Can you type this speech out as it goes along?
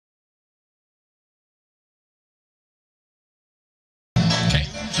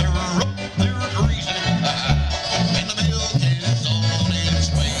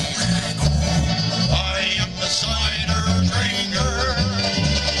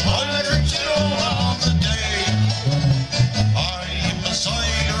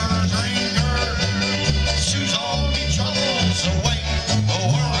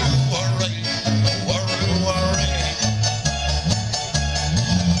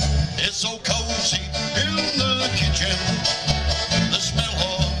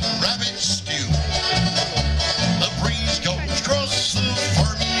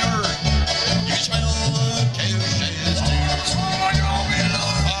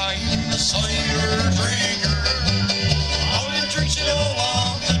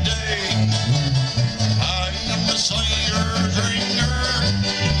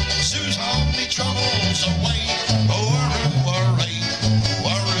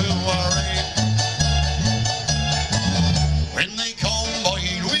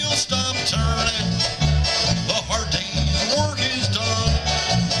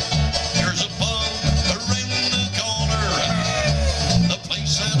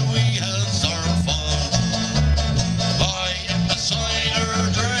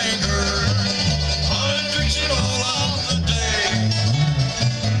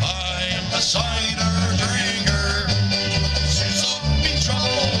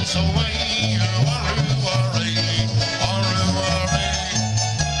miles away.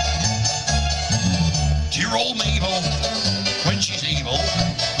 Dear old Mabel, when she's evil,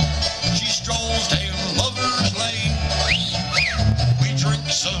 she strolls down Lover's Lane. We drink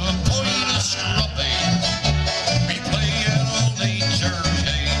some point of scrubbing, we play an old nature's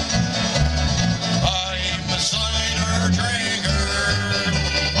game. I'm a cider drinker,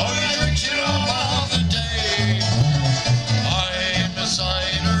 I drink it all of the day. I'm a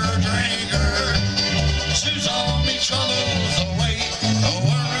cider drinker, soothes all me troubles away. Oh,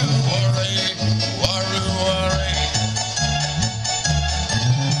 waroo-warray, waroo-warray.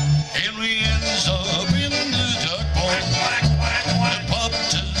 And we ends up in the duck bowl, the pub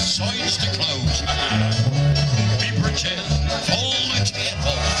decides to close. We pretend full of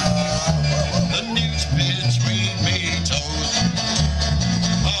tadpoles, the news between me toes.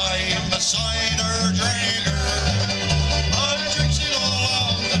 I'm a cider drinker, I drink it all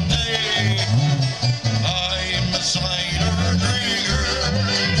of the day. I'm a cider drinker,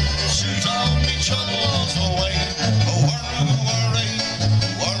 soothes all me troubles away. Oh, waroo-warray,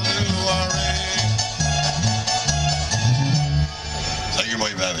 waroo-warray. Thank you,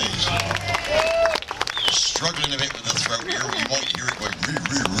 my babies. Struggling a bit with the throat here. You might hear it going roo,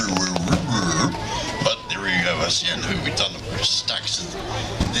 roo, roo, roo, roo, roo. But there we go. That's the end of it. We've done stacks of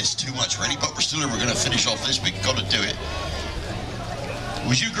this, too much really, but we're still here. We're going to finish off this week. Got to do it.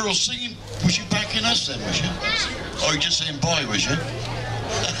 Was you girls singing? Was you backing us then, was you? Oh, you just saying bye, was you?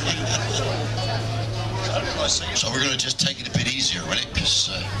 So we're going to just take it a bit easier with it, because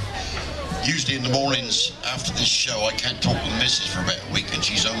usually in the mornings after this show I can't talk to the missus for about a week, and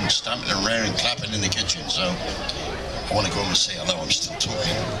she's home stamping around and clapping in the kitchen, so I want to go home and say hello. I'm still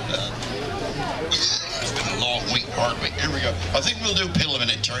talking. It's been a long week, hard week. Here we go. I think we'll do a pill a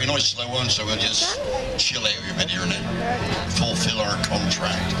minute, Terry. Nice slow one, so we'll just chill out a bit here and then fulfill our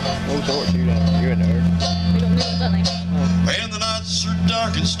contract. We'll talk to you then. You're in there. And the nights are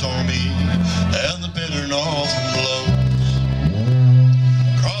dark and stormy, and the bitter north blows.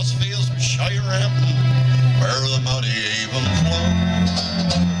 Across the fields from Shire Hampton, where the muddy Avon flows,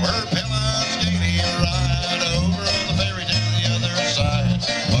 where pillows gaily ride over on the ferry to the other side.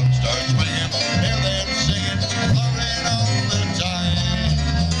 Boats start swinging, hear them singing, floating on the tide.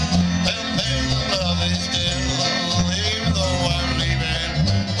 And pale love is still, even though I'm leaving.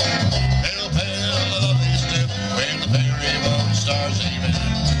 Pale love is still, when the ferry boat starts heaving.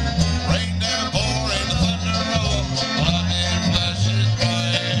 Rain down, pour, and the thunder roll, lightning flashes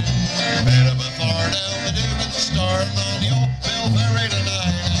bright. Better by far down the Duke and starting on the old Bill ferry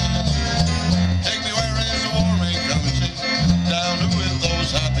tonight. Take me where there's a warm and cozy, down with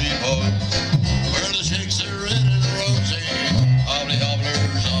those happy boys, where the chicks are red and rosy, hobbly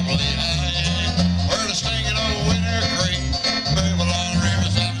hobblers, hobbly high, where the stinking old winter creek, move along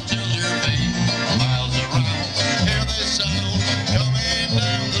rivers up until your feet. Miles around, hear this sound coming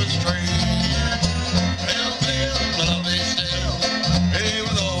down the street. Pale, pale, love is still,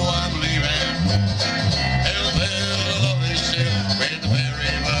 even though I'm leaving. Pale, pale, love is still, when the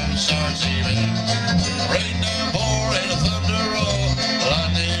ferry boat starts heaving. Rain down, pour, and the thunder roll,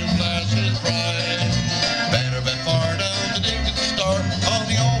 lightning flashes bright. Better be far down the Duke at the start on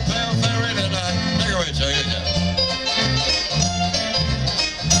the old Pale ferry tonight. Take it away, Terry.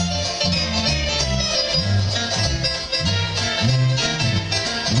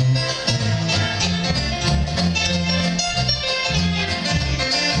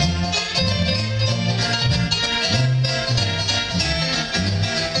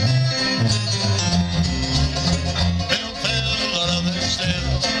 Pale, pale, love is still,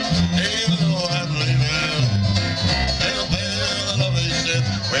 even though I'm leaving. Pale, pale, love is still,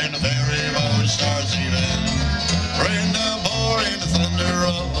 when the ferry boat starts heaving. Rain down, pour, and the thunder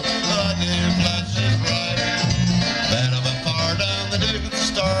roll, lightning flashes bright. Better be far down the Duke at the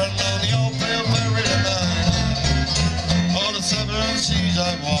start on the old Pale ferry tonight. On the seven seas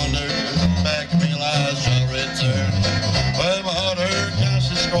I've wandered, back to me lies shall return. When my heart hurt,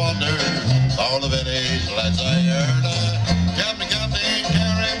 cash is squandered, all the vintage lads I earned. Captain, Captain,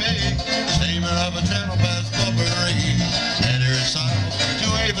 carry me, steamer of a channel past Bumbery, and her south to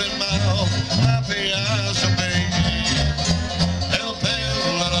Avonmouth, happy I shall be. Pale,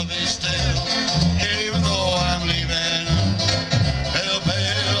 pale, love is still, even though I'm leaving. Pale,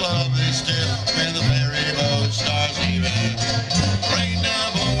 pale, love is still, when the ferry boat starts heaving. Rain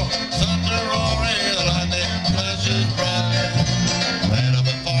down, pour, thunder roaring, the lightning flashes bright. Better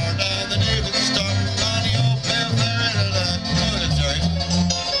be far down the Duke at the start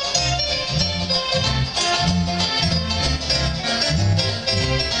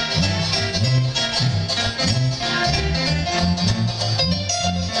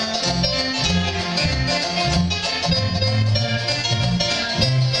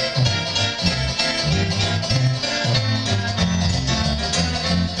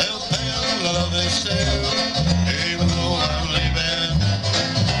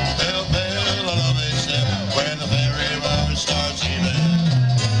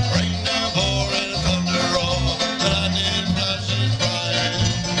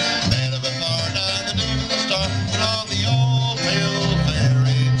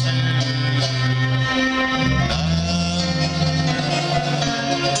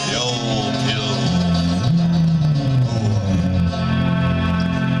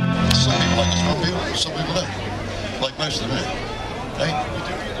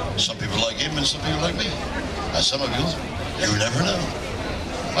Hey, some people like him and some people like me. And some of you never know.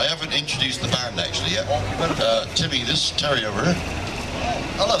 I haven't introduced the band actually yet. Timmy, this is Terry over here.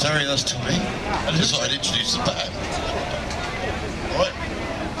 Hello. Terry, that's Timmy. I just thought I'd introduce the band. Alright.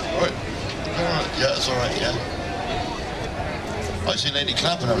 Alright. Alright. Yeah, it's alright, yeah. I see a lady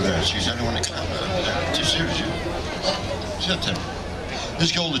clapping over there. She's the only one to clap. Too serious, you. See that, Tim? This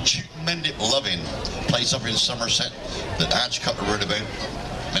is called the Mendip Loving, place up in Somerset that Hatch Cutter wrote about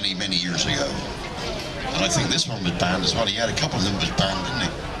many, many years ago. And I think this one was banned as well. He had a couple of them was banned, didn't he?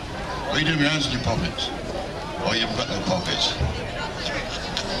 What are you doing with your hands in your pockets? Oh, you haven't got no pockets.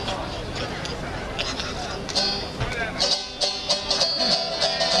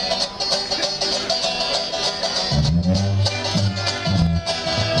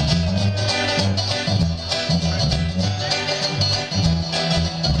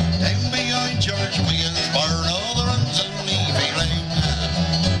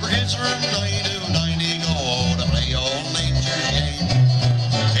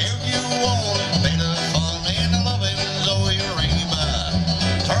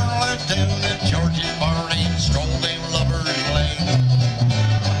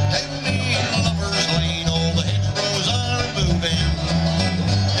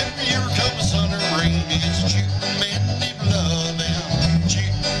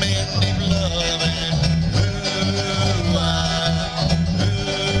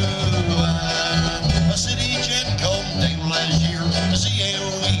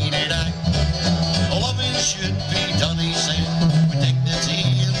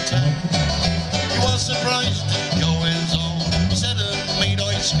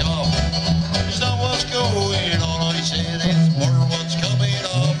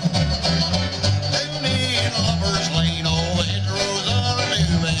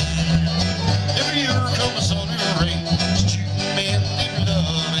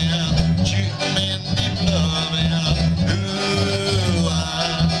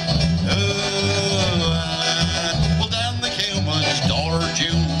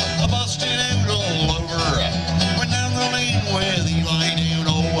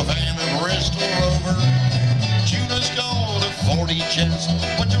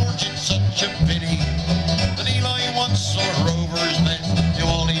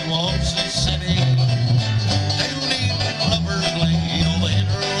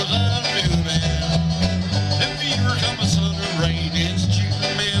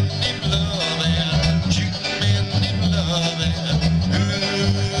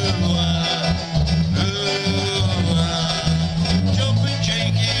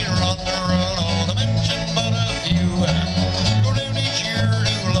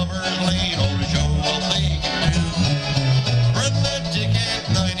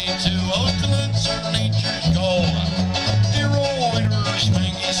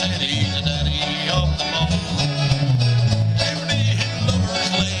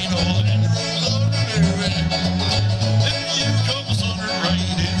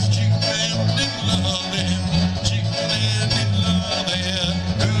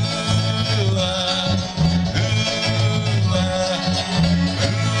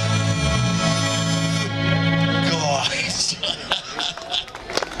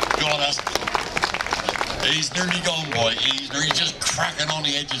 He's nearly gone, boy. He's just cracking on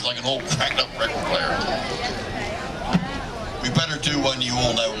the edges like an old cracked up record player. We better do one you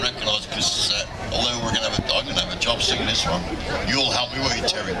all know and recognise, because although I'm gonna have a job singing this one, you'll help me, won't you,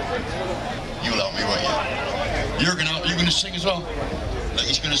 Terry? You'll help me, won't you? You're gonna sing as well.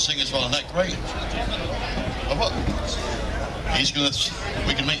 He's gonna sing as well, isn't that great? Oh, what?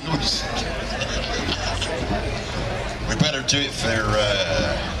 We can make noise. We better do it for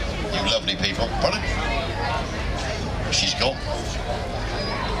you lovely people. Pardon? She's gone.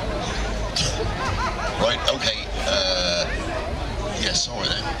 Right, okay. Yes, sorry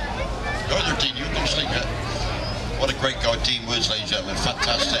then. Go there, Dean, you can sleep yet. What a great guy, Dean Woods, ladies and gentlemen.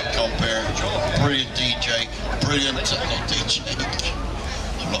 Fantastic compere, brilliant DJ, brilliant, not DJ.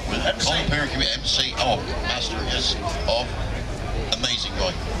 I'm not with compere, MC, master, yes, amazing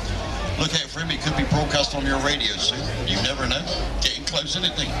guy. Look out for him, he could be broadcast on your radio soon. You never know. Getting close, isn't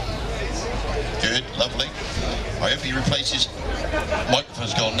it? Good, lovely. I hope he replaces.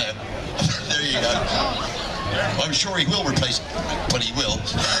 Microphone's gone now. There you go. I'm sure he will replace it, but he will.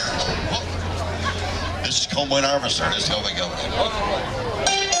 This is Cornwall Harvester. Let's go and go.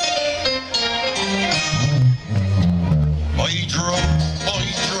 My drum, my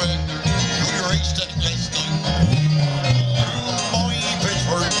director, who raced at last night. My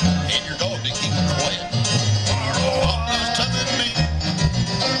Pittsburgh, and your dog to keep quiet. Always telling me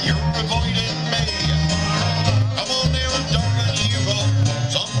you're avoiding me. Come on now, darling, you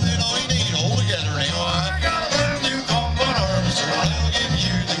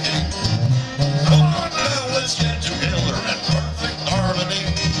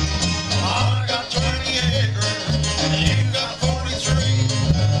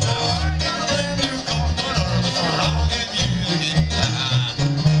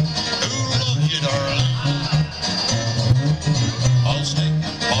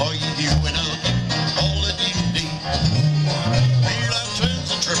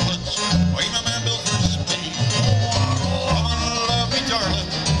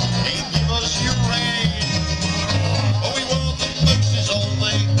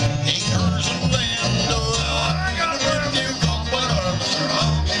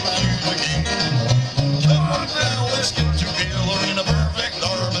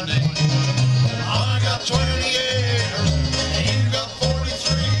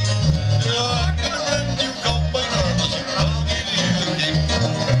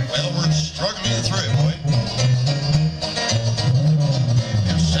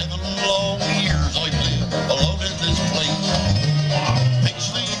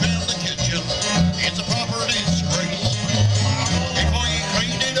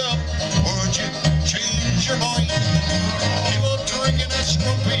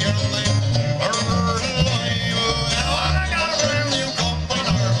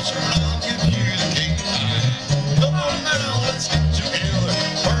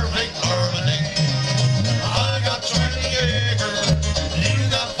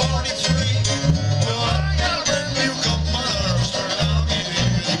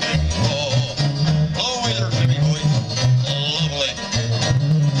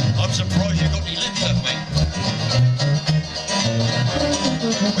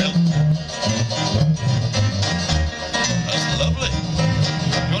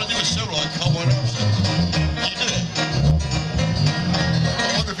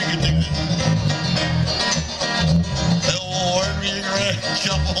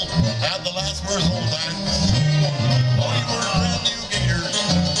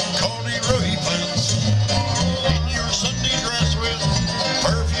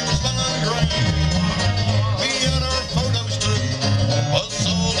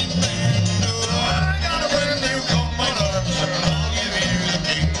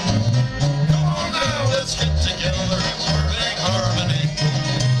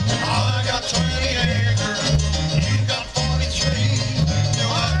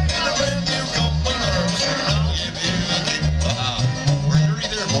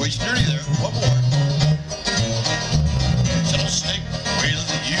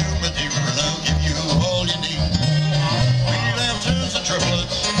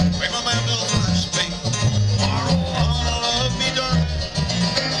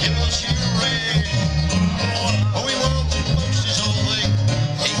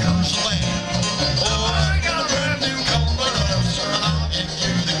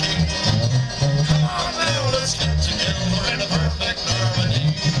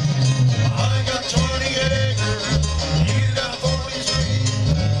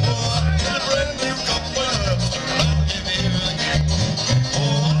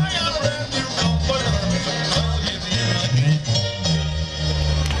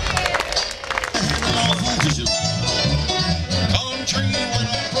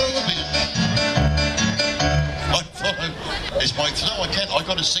No, I can't. I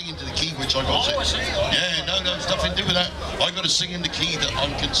got to sing into the key which I got to sing. Yeah, no, it's nothing to do with that. I got to sing in the key that I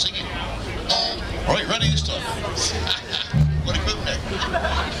can sing in. Right, ready this time? What a good neck.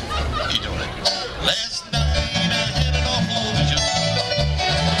 You doing it? Last night I had an awful vision.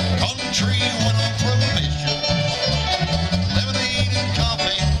 Country went on prohibition. Lemonade and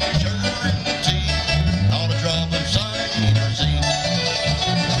coffee, sugar and tea, on a drop of cider tea.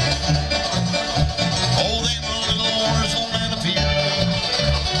 Oh, then a little Wurzels man appeared,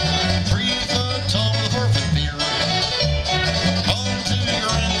 3 foot tall with a perfect beard. Come to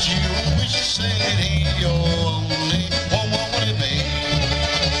grant you a wish, said he, only what would it be?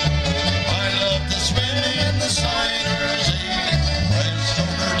 I love to spin in the cider sea, rest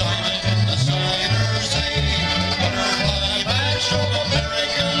over diamond in the cider sea, butterfly back, show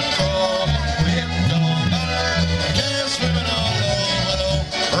American crawl, wind on butter, can't swim it all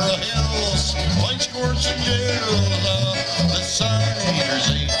over the hills, white squirts and jewels, the cider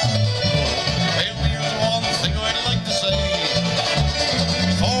sea. Well, here's one thing I'd like to say,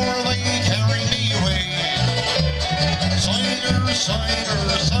 before they carry me away. Cider, cider,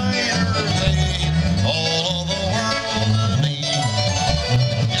 cider, they all the world to me.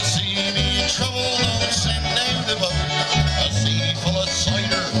 You see me in trouble, don't send down the boat. A sea full of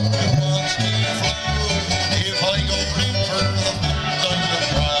cider, who wants to float? If I go in for the food, I'm gonna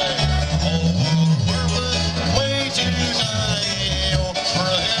cry. Oh, the world is way too high. Oh, for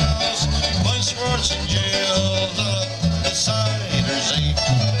the hills, my sports and jails, the cider sea.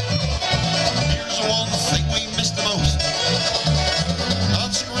 Here's the one thing we miss the most.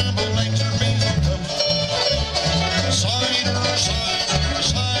 Not scrambled eggs or beans on toast. Cider, cider,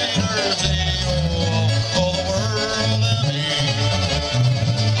 cider, they all the world and me.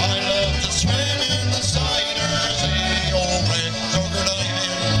 I love to swim in the cider sea, old red crocodile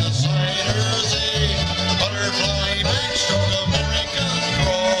in the cider sea, butterfly backstroke, American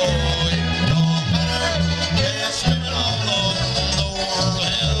crawl. Don't matter, can't swim it all over the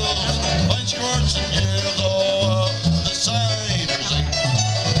hills, white squirts and jewels, the cider sea.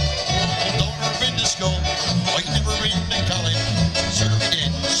 Don't ever been to school, I never been to college. Serve me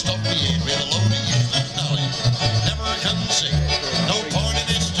dead, stuff me in with a load of useless knowledge. Never can see, no part of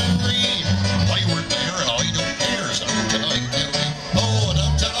this to read. I work there and I don't care, so can I tell me? Oh,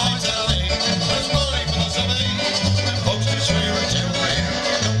 don't tell I tell me, that's my philosophy. Folks who swear and tell me,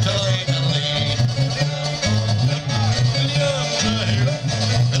 don't tell I tell me.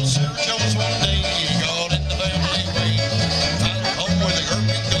 Well, Sarah Jones one day got in the family way. Found home with a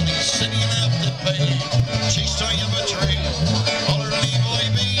gurgling gunny sitting out to pay. She's trying a tree, all her leave I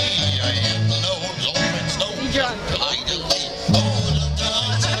be. I am the nose, all friends know. I do me. Oh, don't tell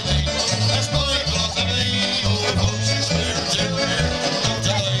I tell me, that's my philosophy. Oh, folks who swear and tell me, don't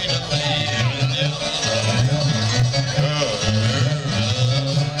tell I tell me.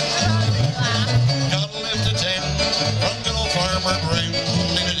 Got a lift to 10 from good old Farmer Brown.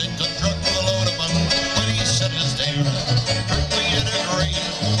 Needed it to truck with a load of money. When he set us down, quickly in a grain,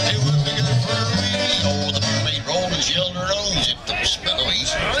 it would be good for me. Oh, the mermaid rolled his yelled her nose into the smell of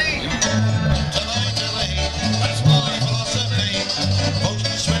east. Till I tell me, that's my philosophy. Folks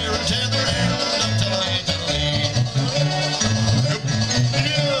can swear and tell their hair, don't tell I tell me.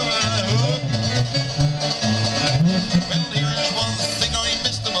 Well, here's one thing I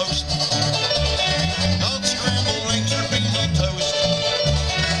miss the most. Not scrambled eggs or beans on toast.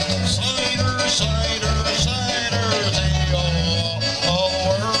 Cider, cider, cider, they all the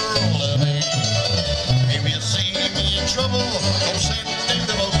world to me. If you see me in trouble, don't send in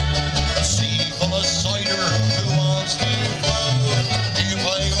the boat. A sea full of cider, who wants to float? If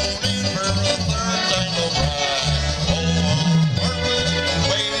I go in for the third time, no cry. Oh, the world is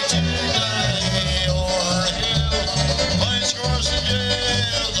way too high, or hills, my scores and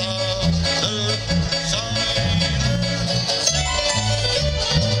jails of the cider sea.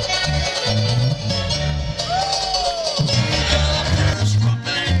 Here's from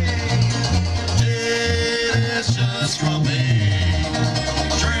me, delicious from me.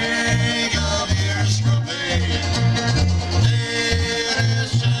 Drink of yours from me,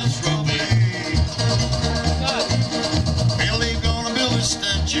 delicious from me. Well, they're gonna build a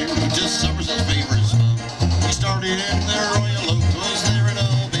statue to Somerset's favorite son. He started in the Royal Oak, 'twas there it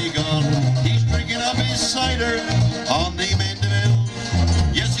all begun. He's drinking up his cider on the Mandeville.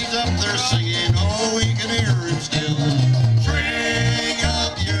 Yes, he's up there singing, oh, we can hear him still. Drink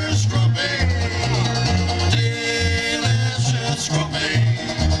up your scrumpy, delicious scrumpy.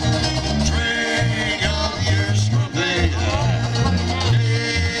 Drink up your scrumpy,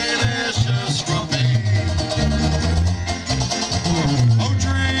 delicious scrumpy. Oh,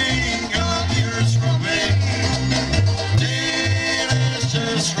 drink up your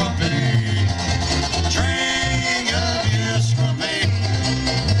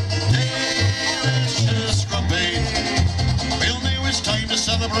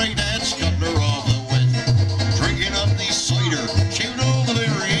great Dad Scuttler of the West, drinking up the cider, shooting all the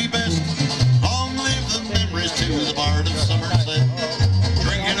very best. Long live the memories to the Bard of Somerset,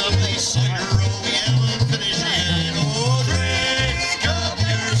 drinking up the cider, oh yeah, and finish it. Oh, drink up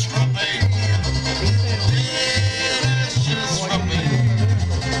your scrumpy, delicious scrumpy,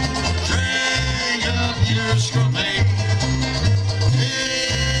 drink up your scrumpy,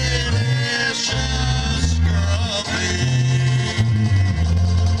 delicious scrumpy.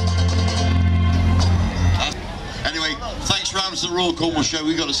 Anyway, thanks for having us at the Royal Cornwall Show.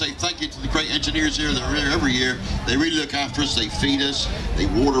 We've got to say thank you to the great engineers here that are here every year. They really look after us, they feed us, they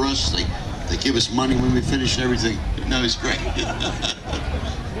water us, they give us money when we finish and everything. No, it's great.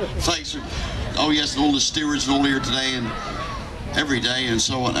 Thanks. Oh yes, and all the stewards and all here today and every day and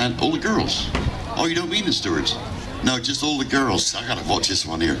so on, and all the girls. Oh, you don't mean the stewards? No, just all the girls. I gotta watch this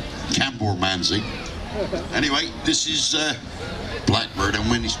one here. Cambor Manzi. Anyway, this is Blackbird and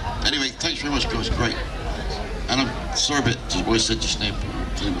Wendy's. Anyway, thanks very much, guys. Great. And I'm sorry about what I said just now.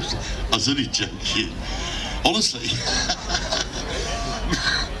 I was only joking. Honestly.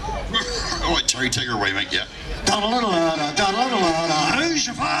 All right, Terry, take her away, mate. Yeah. Who's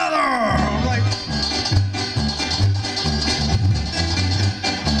your father? All right.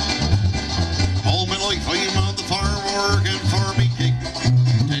 All my life I'm on the farm working for me gig,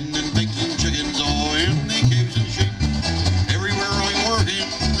 tending pigs and chickens, all in the caves and sheep. Everywhere I'm working,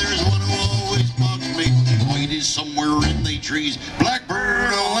 there's one who always mocks me. White is somewhere in the trees.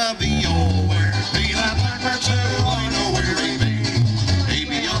 Blackbird, I'll have you where be that blackbird too. I know where he be. He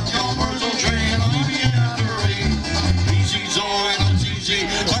be up your Wurzels train, I'll be after him. Easy, Zoe, that's easy.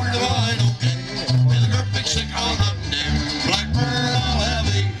 Hard to find, okay. With a great big stick on up there. Blackbird, I'll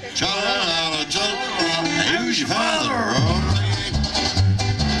have you. Cha-la-la-la, cha-la-la. Who's your father? All right.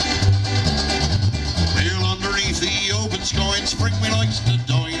 Well, underneath the open sky in spring, we likes to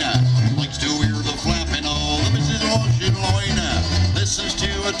dine. Likes to hear the flapping of the Mrs. Washing line. Listens to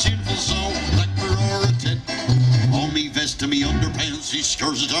a tuneful song, Blackbird or a tit. On me vest to me underpants, he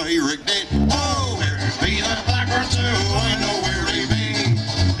scores a direct dead. Oh, there be that Blackbird too, I know where he be.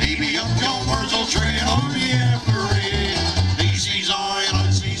 He be up your Wurzels train.